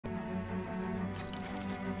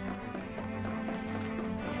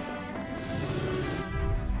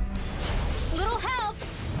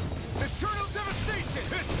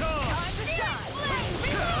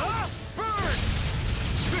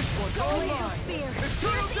spear.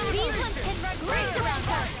 These ones can run right around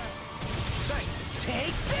her.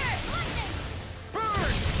 Take this! Lightning!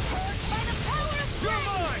 Burn! By the power of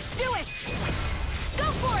flame! Do it! Go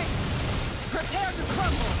for it! Prepare to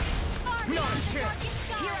crumble! Not a chance!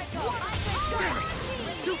 Here I go! Damn it!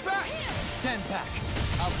 It's too fast! Stand back.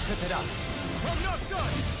 I'll trip it up. I'm not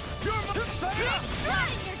done! You're my... Not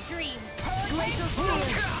in your dreams! Glacial spear!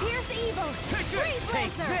 Pierce evil! Freeze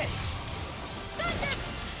Take lancer! this! Thunder!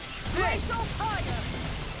 Glacial fire!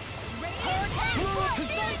 Hurricane!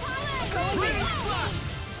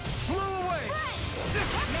 Blew away!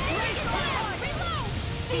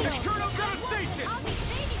 Eternal devastation! I'll be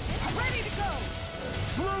saving this! Ready to go!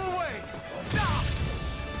 Blew away! Stop!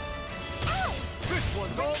 This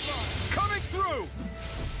one's all mine! Coming through!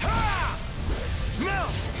 Ha! Now!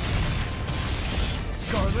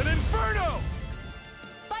 Scarlet Inferno!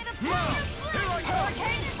 By the power of flame!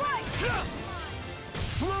 Hurricane strike!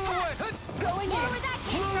 Blew away! Going in! Where that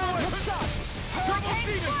came from! Look shot!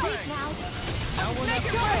 Hurricane strike! Now we're not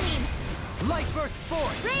Going! Light burst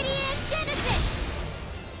forth! Radiant Genesis!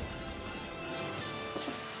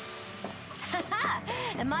 Haha!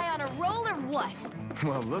 Am I on a roll or what?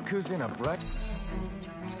 Well, look who's in a bright...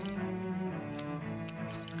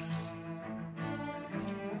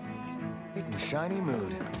 and shiny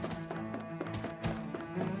mood.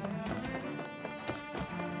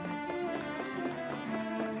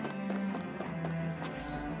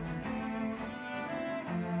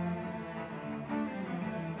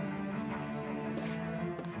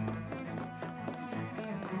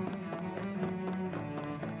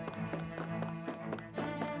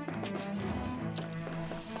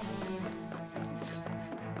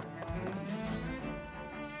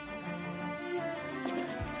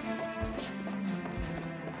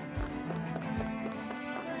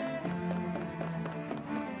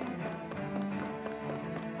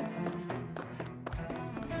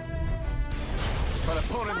 An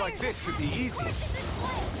opponent like this should be easy.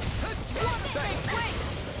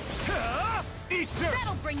 Eater!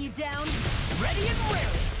 That'll bring you down! Ready and wary!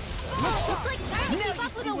 It's like trying to keep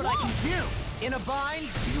up with a wall! do! In a bind,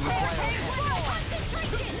 you Hurricane require...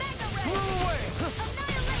 concentration! Mega ray! Blew away!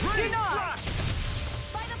 Annihilation! Do not!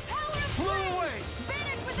 By the power of Blew flame! away!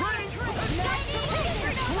 Vanish without a trace!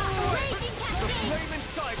 Blew away! Raging The cascade! flame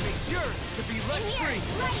inside me yearns to be let In here! free!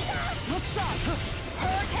 Ready! Look shot!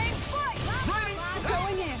 Hurricane strike! Ready!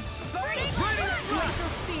 Going in! Ready!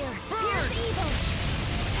 Glacial spear! Pierce evil!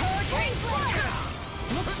 Hurricane strike!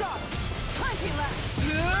 Look shot! Plenty left!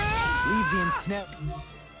 Leave the ensnare...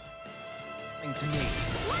 to me.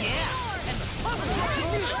 Yeah! And the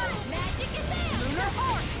Magic is there! Lunar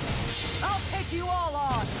Arc! I'll take you all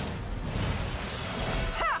on!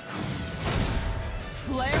 Ha!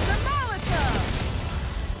 Flare the Molotov!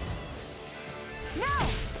 No!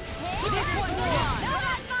 This one's mine! Not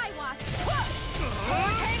on my watch!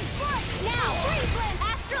 Hurricane strike! Now! Freeze blend!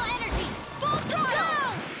 Astral energy! Full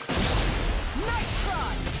throttle! Night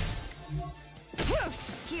try!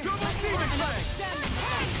 Here! Double demon blade!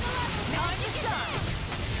 Time to shine!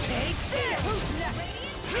 Take this! Who's next?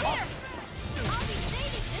 Here! I'll be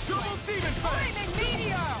saving this Double one! demon blade! Flaming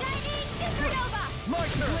meteor! Shining supernova! My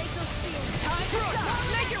turn! Glacial spear! Time to Run! shine!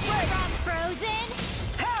 Make it rain! From frozen!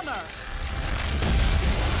 Hammer!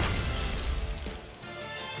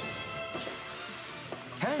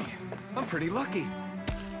 Hey, I'm pretty lucky.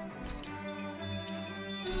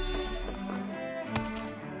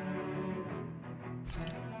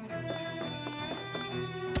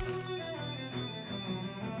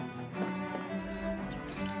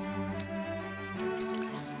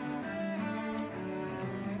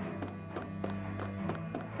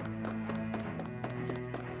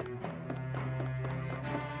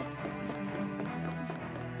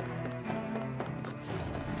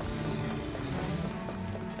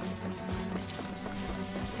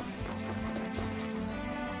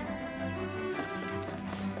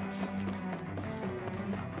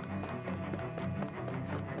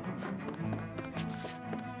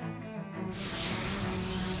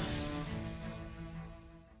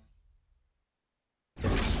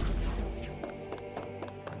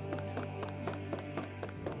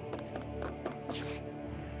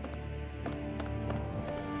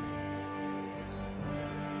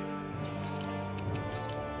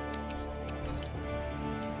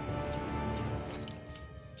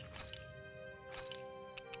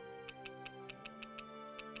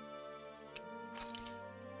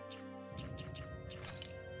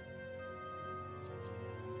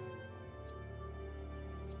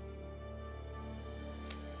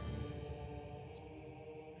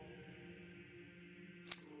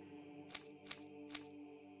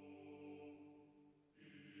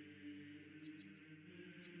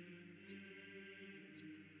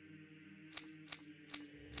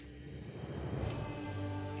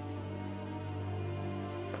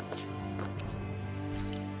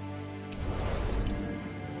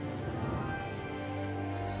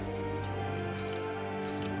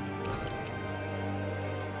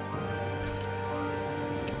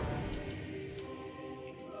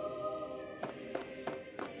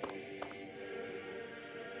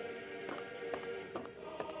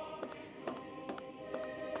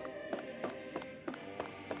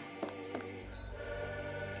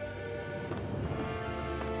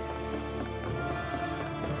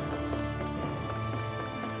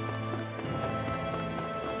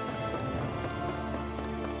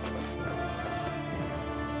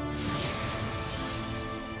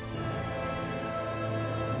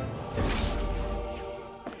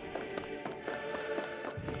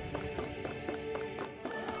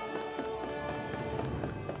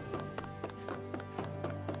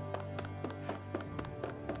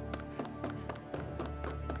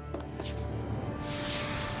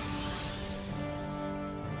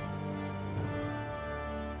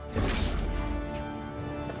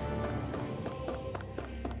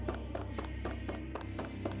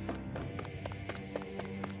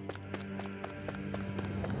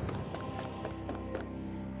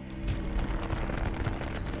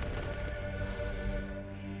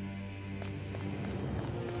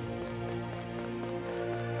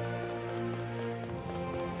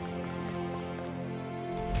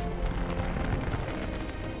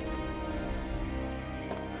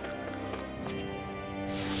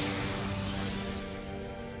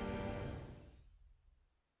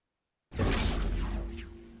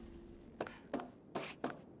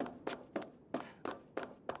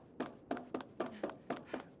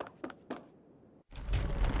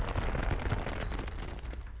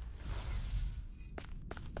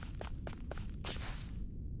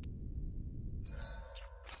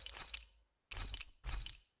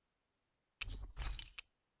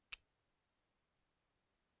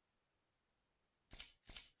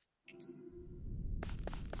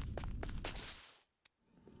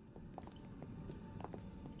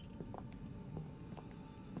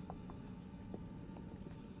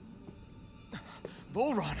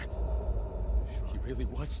 Volron! He really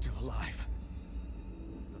was still alive.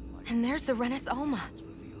 And there's the Renis Alma.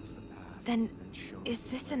 Then, is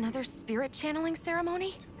this another spirit channeling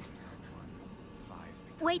ceremony?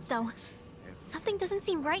 Wait, though. Something doesn't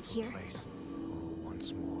seem right here.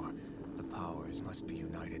 Once more, the powers must be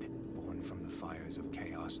united. Born from the fires of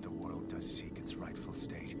chaos, the world does seek its rightful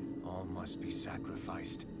state. All must be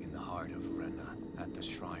sacrificed in the heart of Rena, at the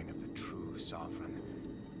shrine of the true sovereign.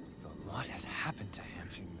 What has happened to him?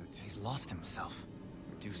 He's lost himself.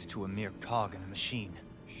 Reduced to a mere cog in a machine.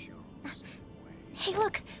 Hey,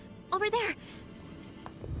 look! Over there!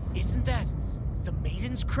 Isn't that the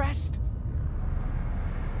Maiden's crest?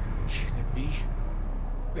 Can it be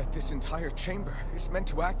that this entire chamber is meant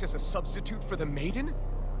to act as a substitute for the Maiden?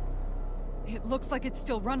 It looks like it's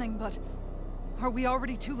still running, but are we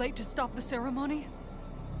already too late to stop the ceremony?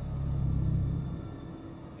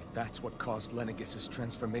 If that's what caused Lenegis'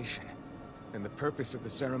 transformation, then the purpose of the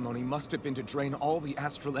ceremony must have been to drain all the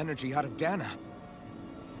astral energy out of Dana.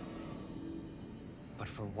 But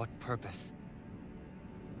for what purpose?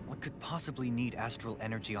 What could possibly need astral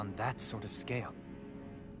energy on that sort of scale?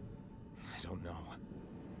 I don't know.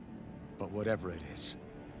 But whatever it is,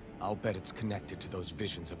 I'll bet it's connected to those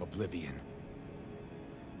visions of oblivion.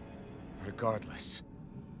 Regardless,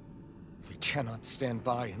 we cannot stand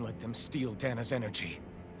by and let them steal Dana's energy.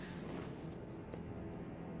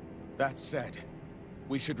 That said,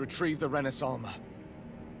 we should retrieve the Renis Alma.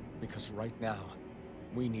 Because right now,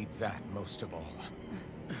 we need that most of all.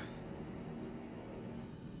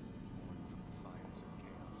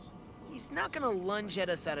 He's not gonna lunge at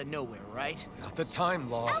us out of nowhere, right? Not the time,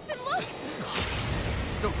 Law. Alphen, look!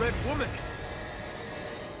 The Red Woman!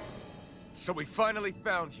 So we finally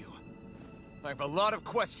found you. I have a lot of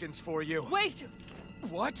questions for you. Wait!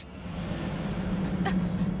 What?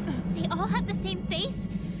 They all have the same face?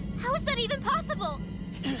 How is that even possible?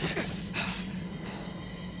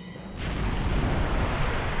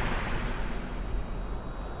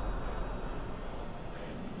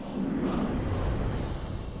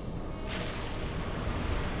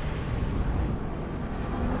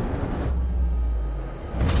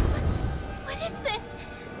 What is this?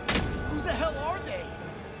 Who the hell are they?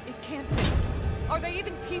 It can't be. Are they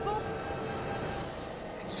even people?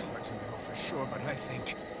 It's hard to know for sure, but I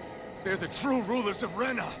think they're the true rulers of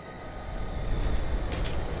Rena.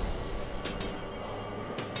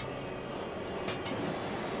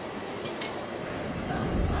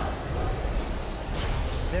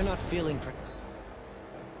 They're not feeling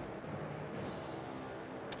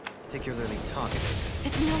particularly talkative.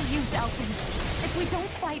 It's no use, Alphen. If we don't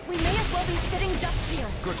fight, we may as well be sitting ducks here.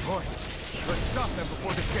 Good point. Let's stop them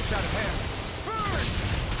before this gets out of hand. Burn!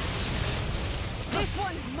 This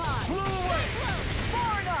one's mine! Flew away!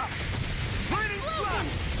 Far enough! Raining slap!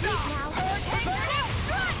 Now, Hurricane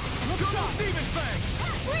Strike! Double Demon Fang!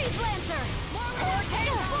 Freeze Lancer!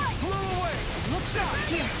 Hurricane Foot! Flew away! Look sharp!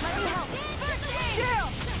 Here, Let me help! Jill!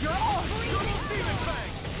 You're on! Double Demon Fang!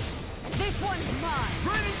 This one's mine!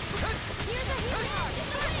 Raining Here's a hero!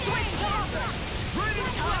 Swing Lancer! Raining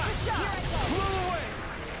slap! Here I go! Flew away!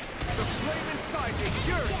 The flame inside is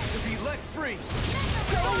yours to be let free!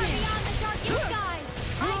 Far beyond the darkest skies!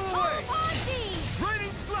 I call upon thee!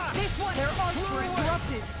 Raining slap! This one! Their arms were away.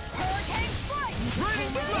 interrupted! Hurricane Strike!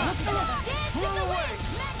 Raining slap! Dance Flew in the away! wind!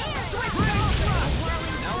 Air Strike! Raining slap!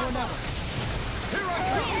 Now or never. Here I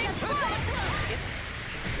Hurricane come! Strike!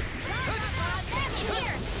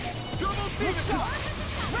 Here! Double Demon Fang!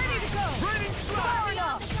 Ready to go! Raining slap! Far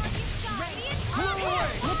enough! Flew away!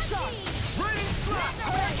 Look sharp! Raining slap!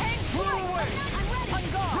 Hurricane Flew away! On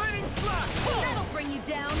guard! Raining slap! That'll bring you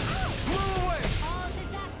down! Flew away! All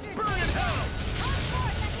disasters! Burn in hell!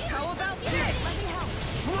 How about this? Let me help!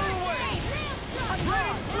 Flew away! Raining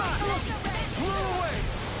slap! Flew away!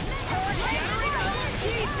 Shattering those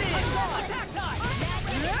pieces! Attack time!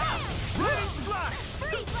 Raining slap!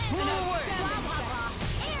 Flew away!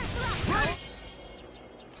 Raining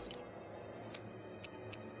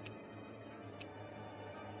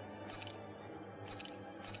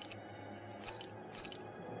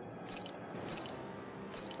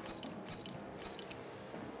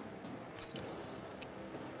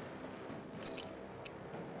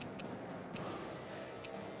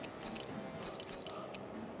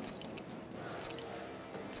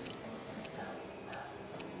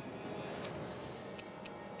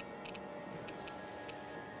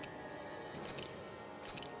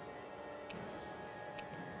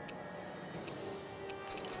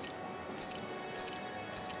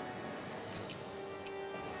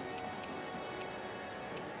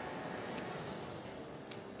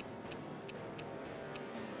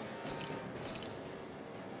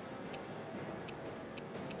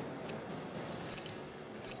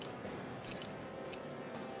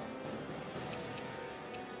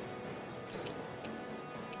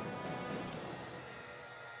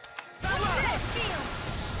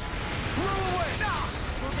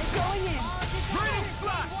Closing in. Raining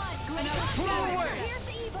slash! Blow away!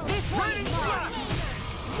 This one Raining is mine. slash!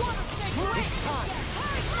 Water snake It's time!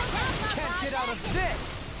 Can't get out of this!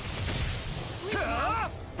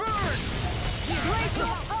 Burn! Blaze of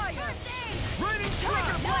fire. Raining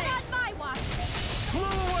Tiger slash! blade. Not my watch. Blow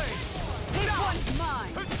away! This one's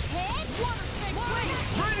mine. Hit. Water snake blade.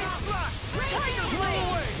 Raining slash! Tiger Blow blade.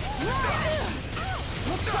 away!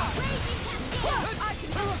 Raging cascade. I can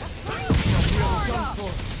do it. You're done for.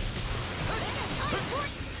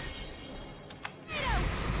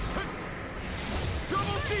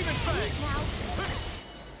 Double demon fang!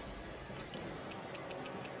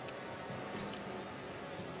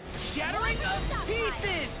 Shattering of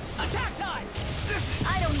pieces! Attack time!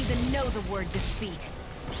 I don't even know the word defeat.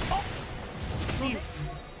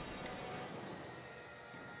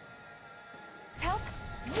 Help?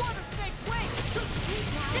 Water snake blade.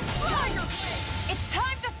 Tiger! It's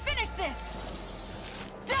time to finish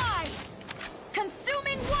this! Die!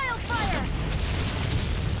 Consuming wildfire!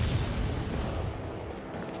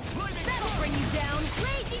 That'll bring you down!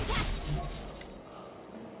 Raging cascade!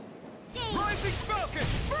 Rising falcon!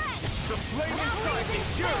 Friend! The flaming strike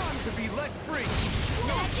yearns to be let free!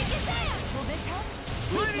 Magic is there! Will this help?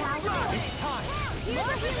 Raining Now, slash! It's time! here's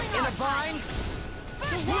a healing In a arc. bind!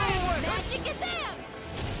 First Blow aid! away! Magic is there!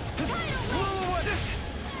 Tidal Blow wave! away!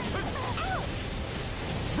 Ow!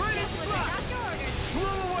 Raining Just slash! got your orders.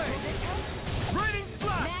 Blow away! Will this help? Raining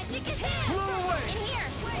slash! Magic is here! Blow away! In here!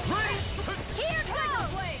 Raining Here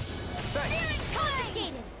goes! Thanks! Searing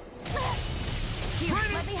confiscated! Here,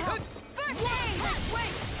 Raining let me help! First aid!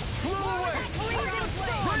 Wait! Blow away! Freezing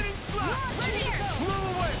storm! Raining slash! In here! Blow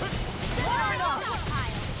away! Fire it off!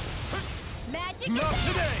 Magic is Not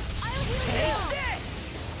here! today! I'll heal you!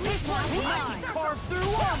 This one's I mine! can carve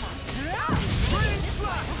through armor! Raining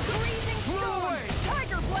slash! Freezing Blow storm! away!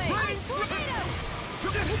 Tiger blade. Raining Tornado!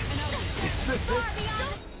 Is this Far it?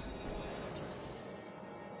 beyond!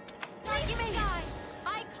 Lightning sky!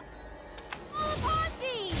 I... Oh,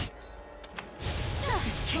 Posse!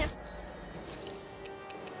 Can't...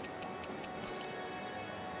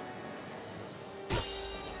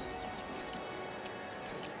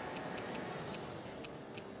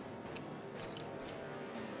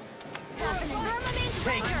 Firmament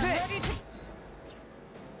Take Ringer! this! Ready to...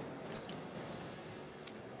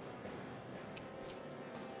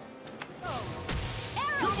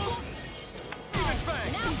 Arrow! Demon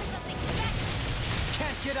fang! Now for something special!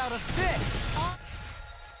 Can't get out of this!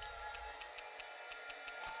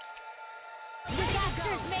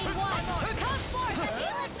 Disasters made one! Come forth and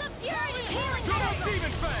helix of fury! Healing Double circle!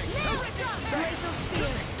 demon fang! Glacial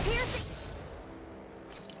spear! Piercing...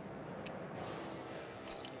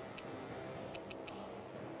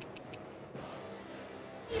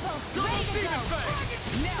 Evil! Ready to demon go! fang!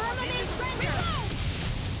 Firmament Render!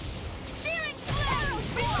 Searing flame!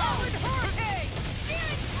 Recovered hurricane!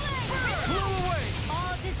 Searing flame! Blow away!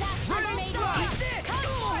 All disasters Raining made slash! one! Come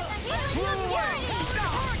forth and healing of fury!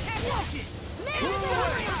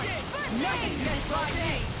 Nothing gets like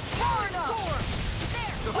me. Far enough.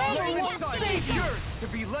 The Wait, flaming one side save you. yearns to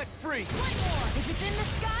be let free! One more! If it's in the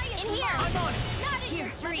sky, it's in here! I'm on it! Not in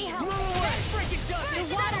your dream! Blow away! The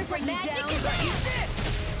water bring you down!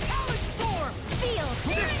 Talon storm! Seal!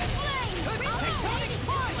 Searing flame! Tectonic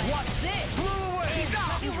force! Watch this! Blow away!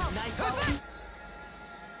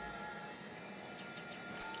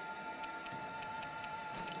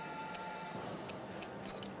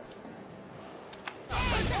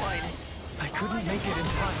 Nice. I couldn't make it in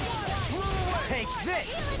time. Take this!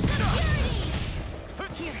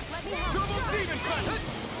 Here, let me help. Double demon fang!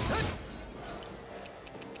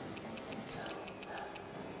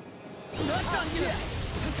 Not done yet.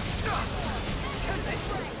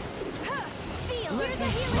 Seal, here's a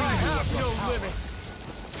healing. I have no limits!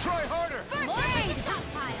 Try harder! First aid!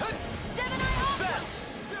 Stockpile! Gemini Alpha! That!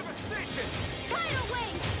 Devastation! Tidal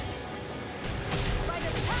wing! Right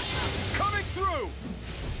attack! Coming through!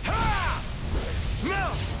 Ha!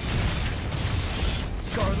 Now!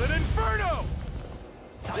 Scarlet Inferno!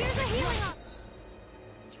 Here's a healing up!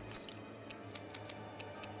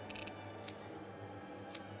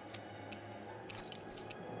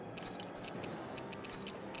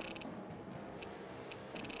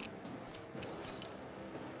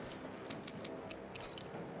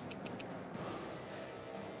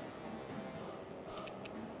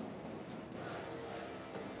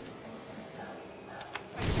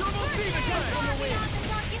 Double demon fang! Beyond the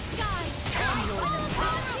darkest sky! All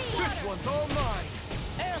Posse! This one's all mine!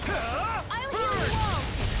 I'll heal you all!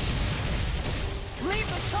 Leave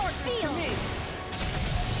the charges to Seal. me.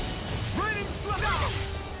 Raining slash!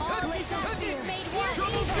 All disasters made one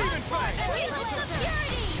Double evil! demon fang! Healing of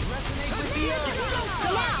purity! with the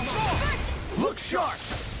Look sharp!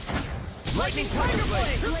 Lightning Tiger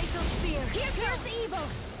Blade! Glacial Spear. Here's the evil.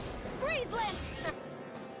 Freeze Lance.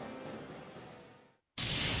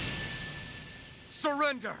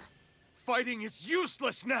 Surrender! Fighting is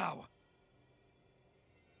useless now!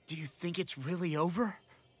 Do you think it's really over?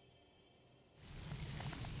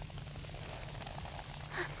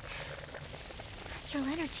 Astral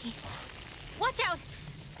energy. Watch out!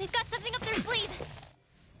 They've got something up their sleeve.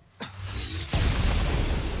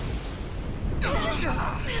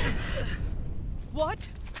 What?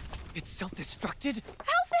 It's self-destructed?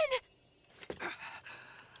 Alphen!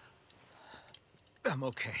 I'm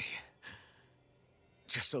okay.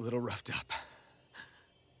 Just a little roughed up.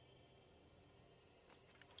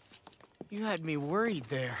 You had me worried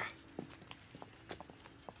there.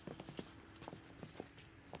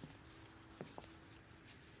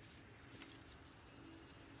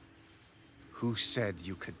 Who said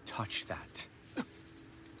you could touch that?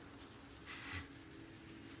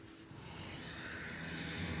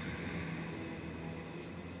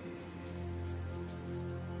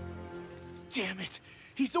 Damn it!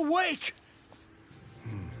 He's awake!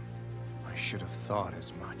 I should have thought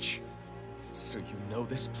as much. So you know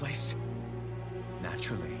this place?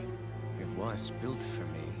 Naturally. It was built for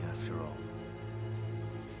me, after all.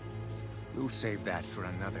 We'll save that for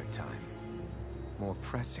another time. More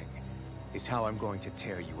pressing is how I'm going to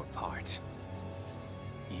tear you apart.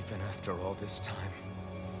 Even after all this time,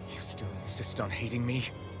 you still insist on hating me?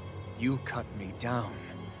 You cut me down.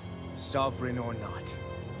 Sovereign or not,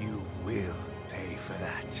 you will pay for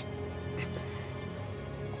that.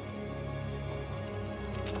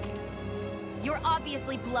 You're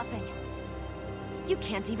obviously bluffing. You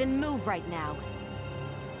can't even move right now.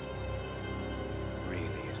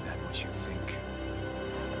 Really, is that what you think?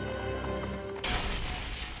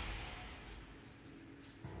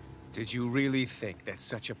 Did you really think that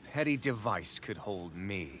such a petty device could hold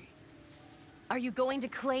me? Are you going to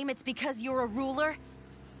claim it's because you're a ruler?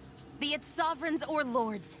 Be it sovereigns or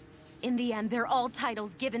lords. In the end, they're all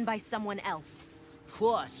titles given by someone else.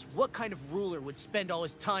 Plus, what kind of ruler would spend all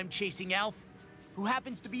his time chasing Alf, who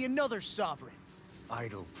happens to be another sovereign?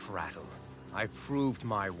 Idle prattle. I proved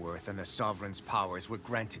my worth and the Sovereign's powers were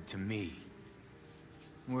granted to me.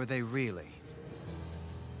 Were they really?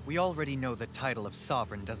 We already know the title of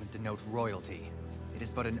Sovereign doesn't denote royalty. It is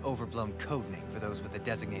but an overblown codename for those with a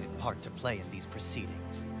designated part to play in these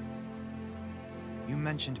proceedings. You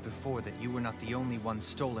mentioned before that you were not the only one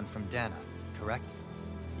stolen from Dana, correct?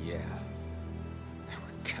 Yeah. There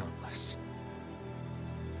were countless.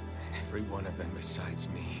 And every one of them besides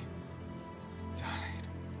me died.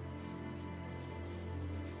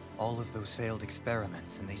 All of those failed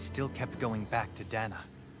experiments, and they still kept going back to Dana.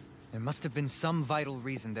 There must have been some vital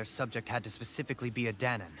reason their subject had to specifically be a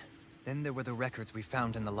Danan. Then there were the records we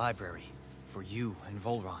found in the library, for you and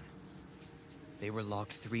Volron. They were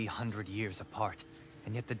logged 300 years apart,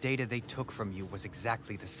 and yet the data they took from you was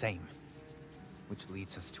exactly the same. Which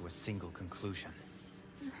leads us to a single conclusion.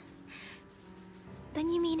 Then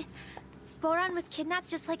you mean Boron was kidnapped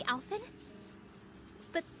just like Alphen?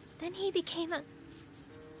 But then he became a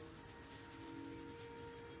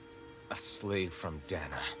slave from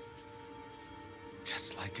Dana.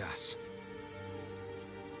 Just like us.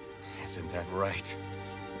 Isn't that right,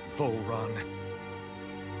 Volron?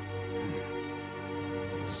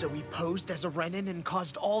 So he posed as a Renin and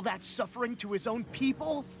caused all that suffering to his own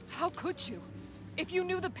people? How could you? If you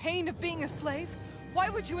knew the pain of being a slave, why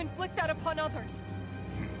would you inflict that upon others?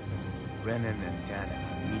 Renin and Dana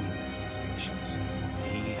are meaningless distinctions.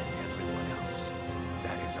 Me and everyone else.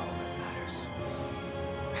 That is all that matters.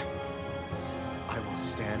 I will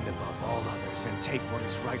stand above all others and take what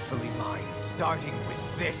is rightfully mine, starting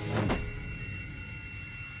with this.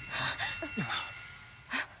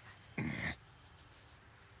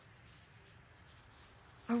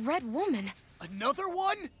 A red woman? Another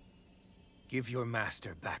one? Give your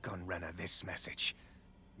master back on Renna this message.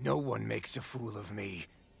 No one makes a fool of me.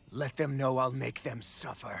 Let them know I'll make them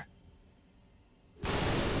suffer.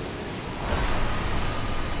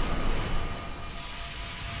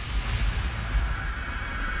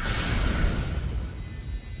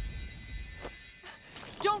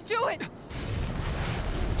 Don't do it!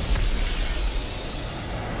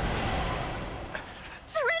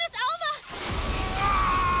 Serenus Alva!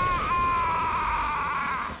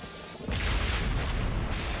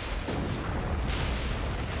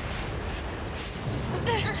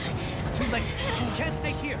 It's too late! We can't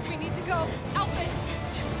stay here! We need to go! Alphen!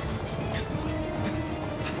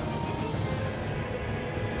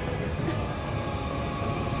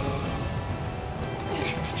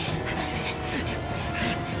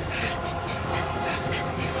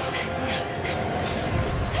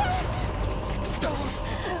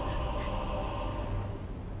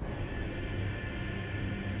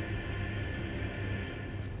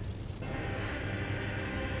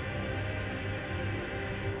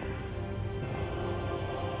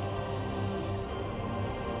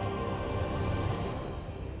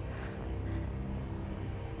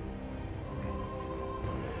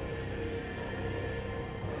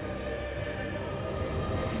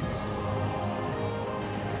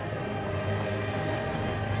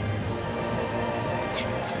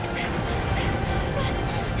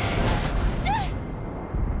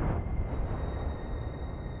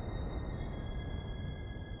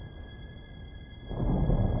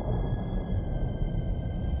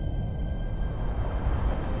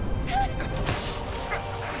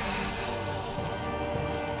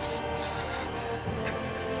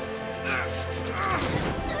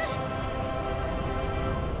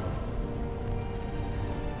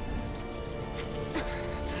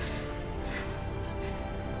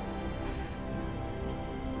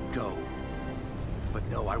 go. But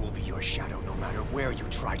know I will be your shadow no matter where you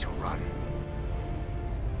try to run.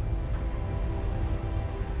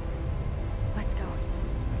 Let's go.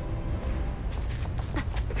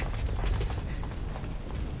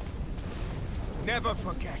 Never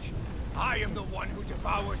forget, I am the one who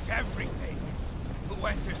devours everything. Who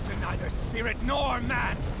answers to neither spirit nor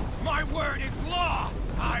man. My word is law.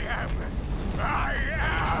 I am.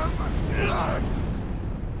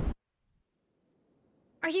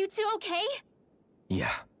 Are you two okay?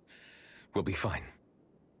 Yeah. We'll be fine.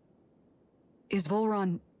 Is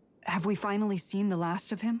Volron... have we finally seen the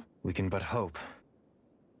last of him? We can but hope.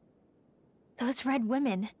 Those red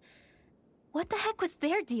women. What the heck was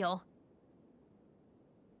their deal?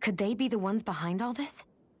 Could they be the ones behind all this?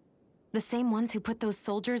 The same ones who put those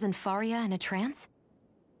soldiers in Faria in a trance?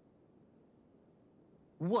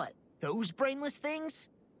 What? Those brainless things?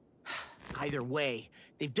 Either way,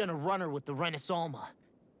 they've done a runner with the Renaissance.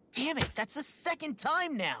 Damn it, that's the second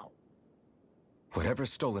time now!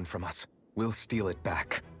 Whatever's stolen from us, we'll steal it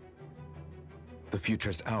back. The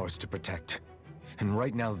future's ours to protect. And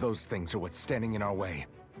right now, those things are what's standing in our way.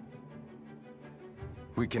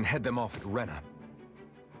 We can head them off at Rena.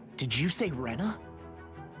 Did you say Rena?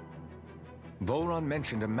 Volron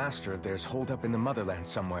mentioned a master of theirs holed up in the motherland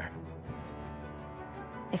somewhere.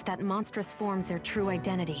 If that monstrous form's their true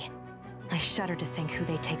identity, I shudder to think who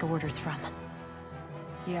they take orders from.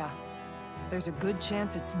 Yeah. There's a good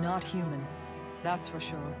chance it's not human. That's for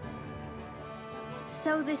sure.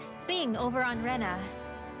 So this thing over on Rena,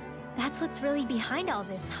 that's what's really behind all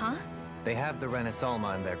this, huh? They have the Renaissance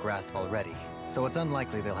in their grasp already, so it's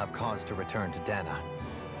unlikely they'll have cause to return to Dana.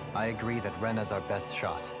 I agree that Rena's our best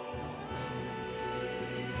shot.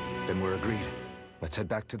 Then we're agreed. Let's head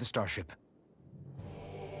back to the starship.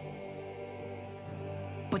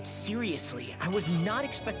 But seriously, I was not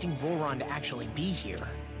expecting Volron to actually be here.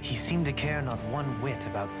 He seemed to care not one whit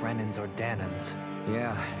about Renans or Danans.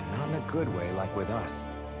 Yeah, and not in a good way like with us.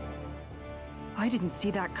 I didn't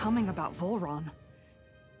see that coming about Volron.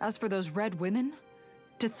 As for those red women,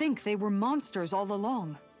 to think they were monsters all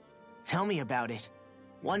along. Tell me about it.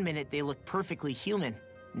 One minute they look perfectly human.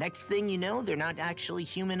 Next thing you know, they're not actually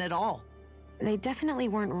human at all. They definitely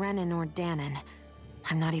weren't Renan or Danan.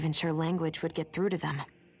 I'm not even sure language would get through to them.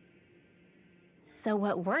 So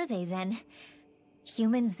what were they then?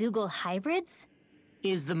 Human Zoogle hybrids?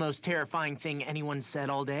 Is the most terrifying thing anyone's said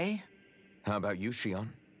all day. How about you, Shion?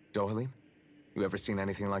 Dohalim? You ever seen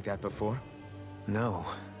anything like that before? No,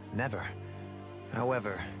 never.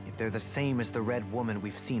 However, if they're the same as the Red Woman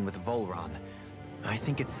we've seen with Volron, I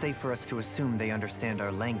think it's safe for us to assume they understand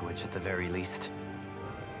our language at the very least.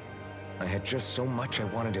 I had just so much I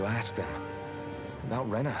wanted to ask them. About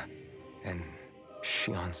Rena, and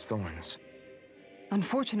Shion's thorns.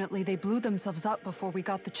 Unfortunately, they blew themselves up before we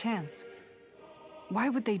got the chance. Why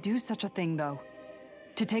would they do such a thing, though?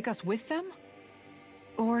 To take us with them?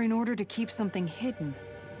 Or in order to keep something hidden?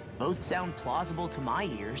 Both sound plausible to my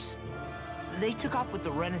ears. They took off with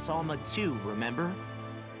the Renaissance too, remember?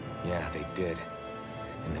 Yeah, they did.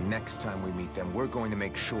 And the next time we meet them, we're going to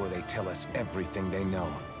make sure they tell us everything they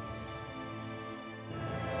know.